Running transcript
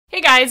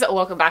Hey guys,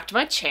 welcome back to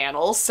my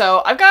channel.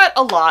 So I've got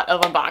a lot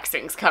of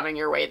unboxings coming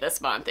your way this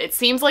month. It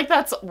seems like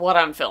that's what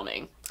I'm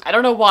filming. I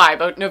don't know why,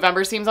 but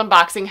November seems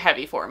unboxing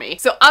heavy for me.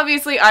 So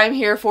obviously I'm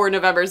here for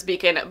November's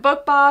Beacon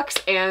book box,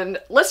 and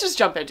let's just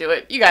jump into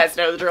it. You guys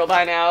know the drill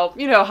by now.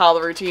 You know how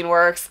the routine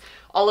works.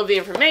 All of the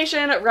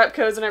information, rep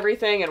codes and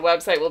everything, and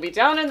website will be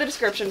down in the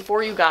description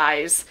for you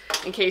guys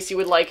in case you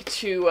would like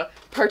to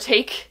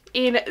partake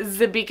in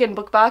the Beacon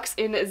book box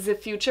in the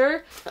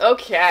future.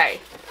 Okay,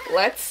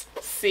 let's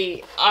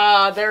see.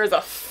 There is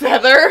a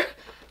feather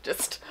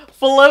just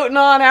floating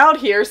on out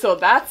here, so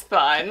that's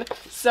fun.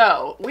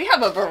 So we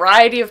have a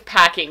variety of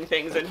packing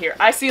things in here.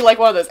 I see like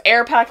one of those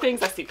air pack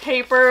things. I see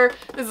paper.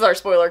 This is our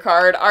spoiler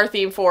card. Our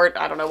theme for it,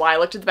 I don't know why I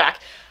looked at the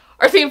back.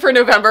 Our theme for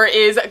November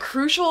is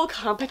crucial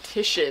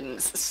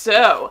competitions.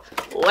 So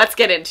let's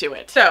get into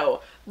it.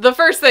 So the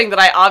first thing that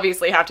I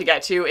obviously have to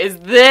get to is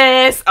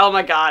this. Oh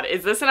my god,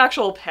 is this an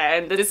actual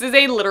pen? This is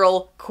a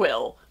literal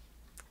quill.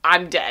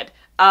 I'm dead.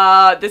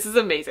 This is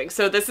amazing.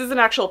 So this is an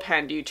actual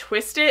pen. Do you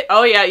twist it?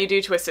 Oh yeah, you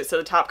do twist it so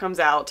the top comes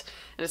out.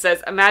 And it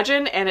says,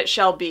 imagine and it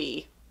shall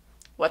be.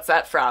 What's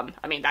that from?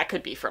 I mean, that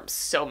could be from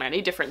so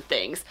many different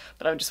things,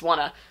 but I just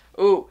wanna,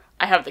 ooh,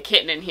 I have the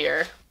kitten in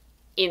here.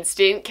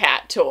 Instant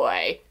cat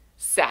toy.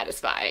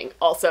 Satisfying.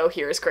 Also,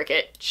 here's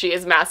Cricket. She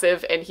is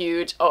massive and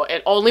huge. Oh,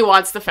 and only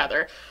wants the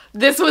feather.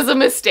 This was a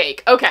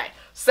mistake. Okay,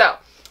 so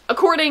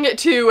according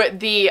to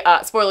the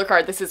spoiler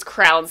card, this is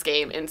Crown's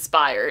Game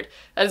inspired.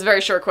 That is a very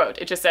short quote.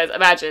 It just says,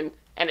 imagine,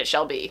 and it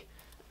shall be.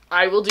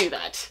 I will do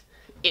that.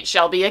 It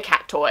shall be a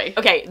cat toy.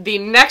 Okay, the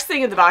next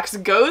thing in the box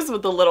goes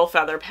with the little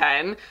feather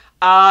pen.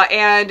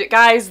 And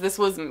guys, this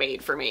was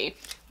made for me.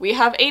 We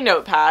have a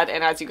notepad,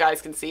 and as you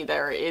guys can see,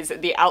 there is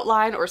the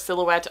outline or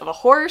silhouette of a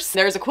horse.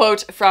 There's a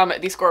quote from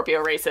the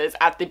Scorpio races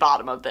at the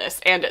bottom of this,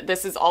 and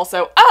this is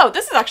also, oh,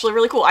 this is actually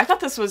really cool. I thought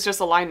this was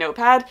just a line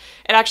notepad.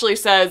 It actually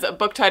says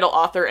book title,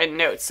 author, and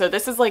notes. So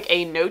this is like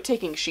a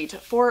note-taking sheet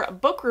for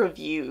book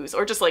reviews,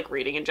 or just like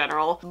reading in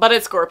general, but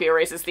it's Scorpio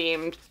races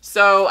themed,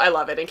 so I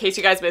love it. In case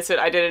you guys missed it,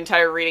 I did an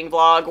entire reading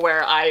vlog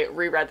where I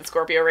reread the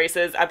Scorpio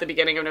races at the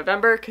beginning of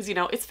November, because, you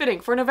know, it's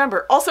fitting for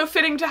November. Also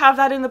fitting to have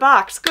that in the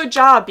box. Good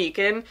job,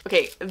 Beacon.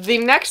 Okay, the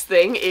next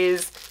thing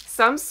is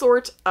some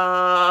sort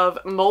of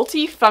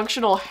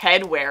multifunctional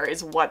headwear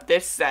is what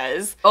this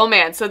says. Oh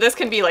man, so this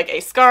can be like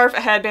a scarf,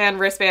 a headband,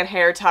 wristband,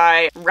 hair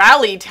tie,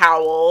 rally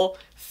towel,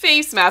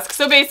 face mask.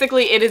 So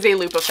basically it is a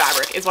loop of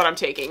fabric is what I'm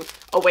taking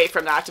away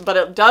from that. But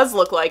it does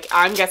look like,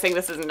 I'm guessing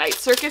this is night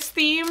circus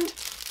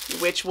themed,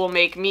 which will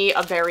make me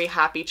a very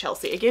happy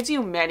Chelsea. It gives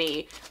you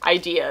many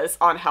ideas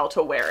on how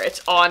to wear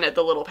it on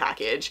the little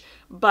package.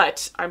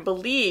 But I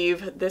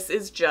believe this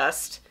is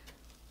just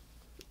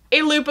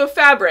a loop of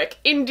fabric.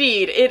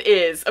 Indeed, it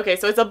is. Okay,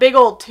 so it's a big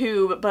old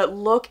tube, but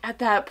look at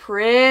that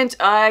print.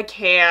 I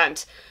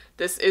can't.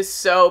 This is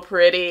so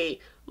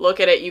pretty.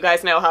 Look at it. You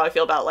guys know how I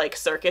feel about like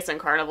circus and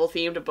carnival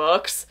themed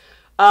books.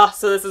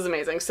 So this is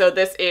amazing. So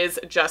this is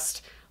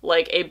just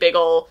like a big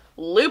old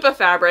loop of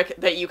fabric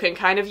that you can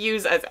kind of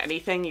use as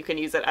anything. You can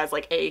use it as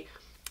like a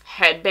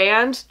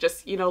headband,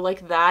 just, you know,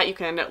 like that. You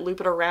can loop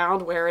it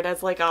around, wear it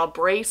as like a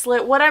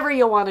bracelet, whatever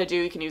you want to do.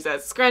 You can use it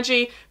as a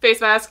scrunchie,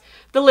 face mask,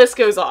 the list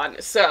goes on.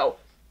 So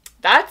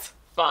that's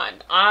fun.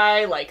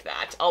 I like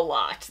that a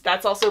lot.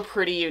 That's also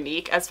pretty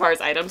unique as far as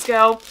items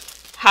go.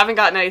 Haven't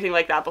gotten anything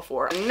like that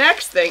before.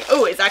 Next thing,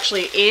 oh, it's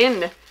actually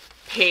in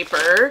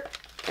paper,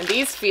 and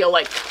these feel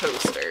like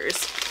posters.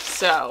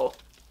 So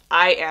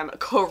I am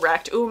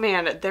correct. Oh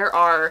man, there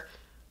are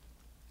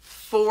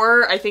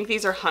 4, I think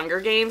these are Hunger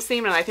Games themed,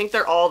 and I think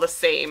they're all the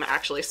same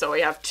actually. So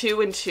we have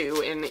 2 and 2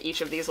 in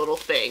each of these little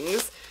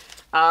things.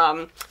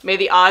 May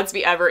the odds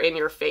be ever in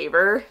your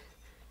favor.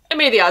 And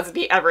may the odds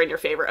be ever in your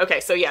favor.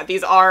 Okay, so yeah,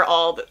 these are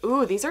all,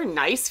 ooh, these are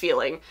nice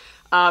feeling.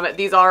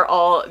 These are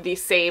all the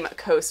same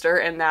coaster,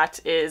 and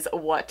that is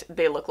what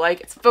they look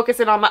like. It's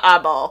focusing on my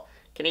eyeball.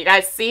 Can you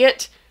guys see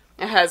it?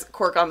 It has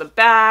cork on the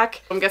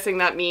back. I'm guessing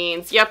that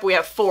means, yep, we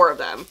have 4 of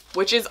them,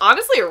 which is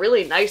honestly a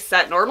really nice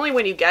set. Normally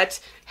when you get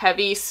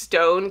heavy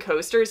stone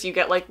coasters, you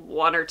get like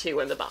 1 or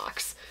 2 in the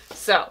box.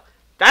 So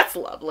that's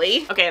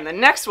lovely. Okay, and the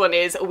next one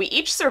is we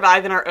each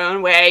survive in our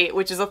own way,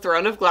 which is a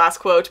Throne of Glass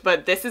quote,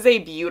 but this is a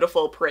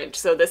beautiful print.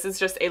 So this is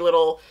just a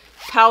little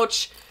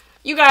pouch.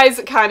 You guys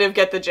kind of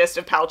get the gist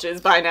of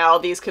pouches by now.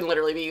 These can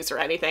literally be used for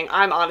anything.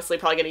 I'm honestly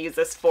probably going to use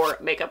this for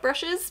makeup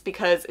brushes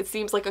because it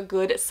seems like a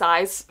good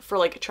size for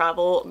like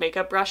travel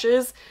makeup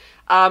brushes.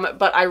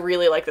 But I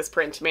really like this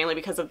print mainly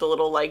because of the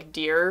little like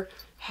deer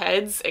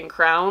heads and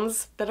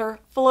crowns that are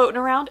floating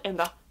around and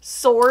the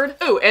sword.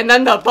 Ooh, and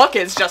then the book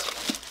is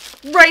just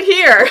right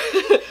here.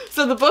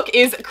 So the book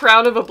is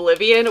Crown of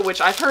Oblivion,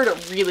 which I've heard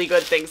really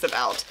good things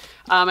about.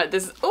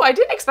 Oh, I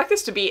didn't expect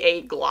this to be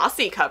a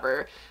glossy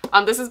cover.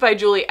 This is by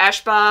Julie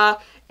Eshba,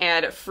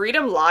 and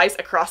freedom lies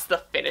across the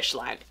finish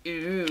line.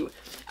 Ooh.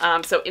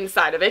 So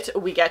inside of it,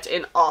 we get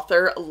an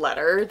author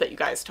letter that you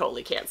guys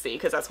totally can't see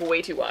because that's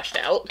way too washed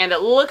out. And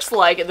it looks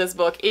like this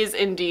book is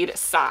indeed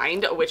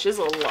signed, which is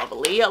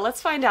lovely.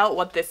 Let's find out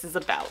what this is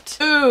about.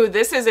 Ooh,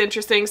 this is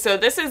interesting. So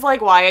this is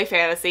like YA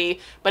fantasy,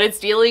 but it's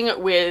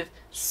dealing with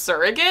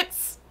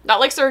surrogates. Not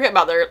like surrogate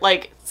mother,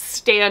 like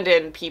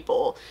stand-in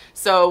people.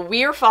 So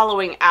we are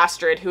following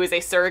Astrid, who is a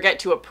surrogate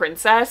to a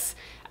princess,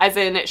 as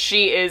in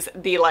she is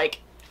the like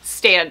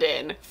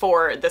stand-in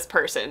for this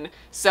person.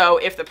 So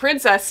if the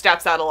princess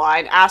steps out of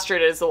line,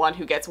 Astrid is the one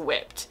who gets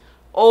whipped.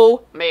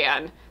 Oh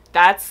man,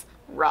 that's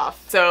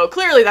rough. So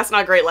clearly that's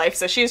not a great life,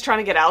 so she's trying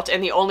to get out,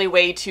 and the only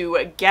way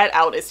to get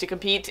out is to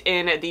compete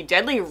in the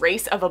deadly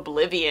race of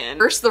oblivion.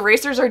 First, the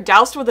racers are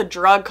doused with a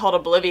drug called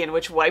oblivion,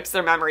 which wipes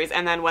their memories,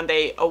 and then when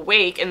they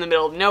awake in the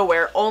middle of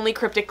nowhere, only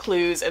cryptic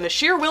clues and the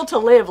sheer will to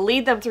live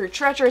lead them through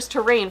treacherous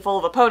terrain full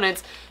of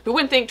opponents who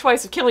wouldn't think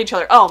twice of killing each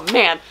other. Oh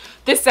man,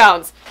 this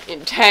sounds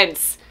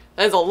intense.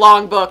 That is a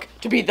long book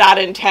to be that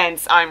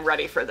intense. I'm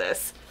ready for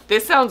this.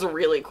 This sounds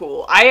really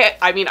cool.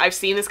 I mean, I've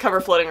seen this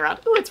cover floating around.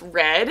 Oh, it's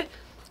red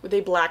with a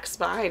black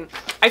spine.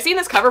 I've seen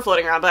this cover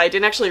floating around, but I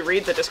didn't actually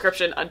read the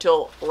description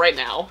until right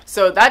now.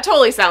 So that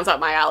totally sounds up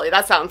my alley.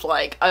 That sounds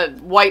like a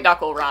white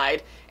knuckle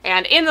ride.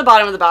 And in the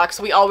bottom of the box,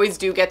 we always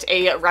do get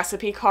a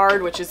recipe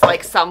card, which is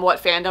like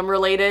somewhat fandom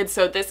related.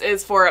 So this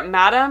is for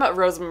Madame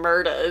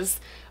Rosmerda's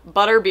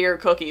butterbeer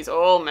cookies.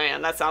 Oh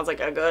man, that sounds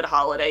like a good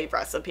holiday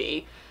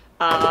recipe.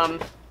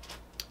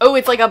 Oh,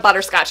 it's like a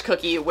butterscotch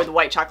cookie with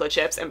white chocolate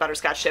chips and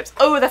butterscotch chips.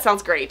 Oh, that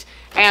sounds great.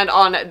 And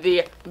on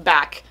the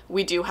back,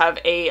 we do have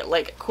a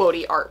like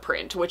quotey art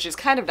print, which is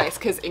kind of nice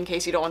because in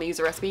case you don't want to use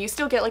a recipe, you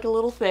still get like a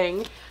little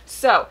thing.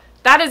 So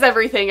that is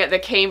everything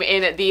that came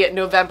in the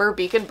November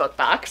Beacon book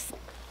box,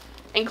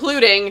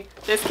 including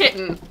this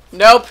kitten.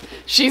 Nope,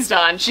 she's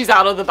done. She's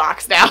out of the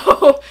box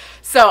now.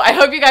 So I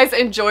hope you guys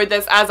enjoyed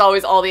this. As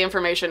always, all the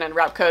information and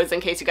rep codes in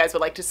case you guys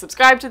would like to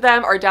subscribe to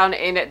them are down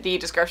in the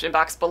description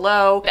box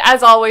below.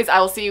 As always, I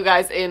will see you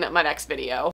guys in my next video.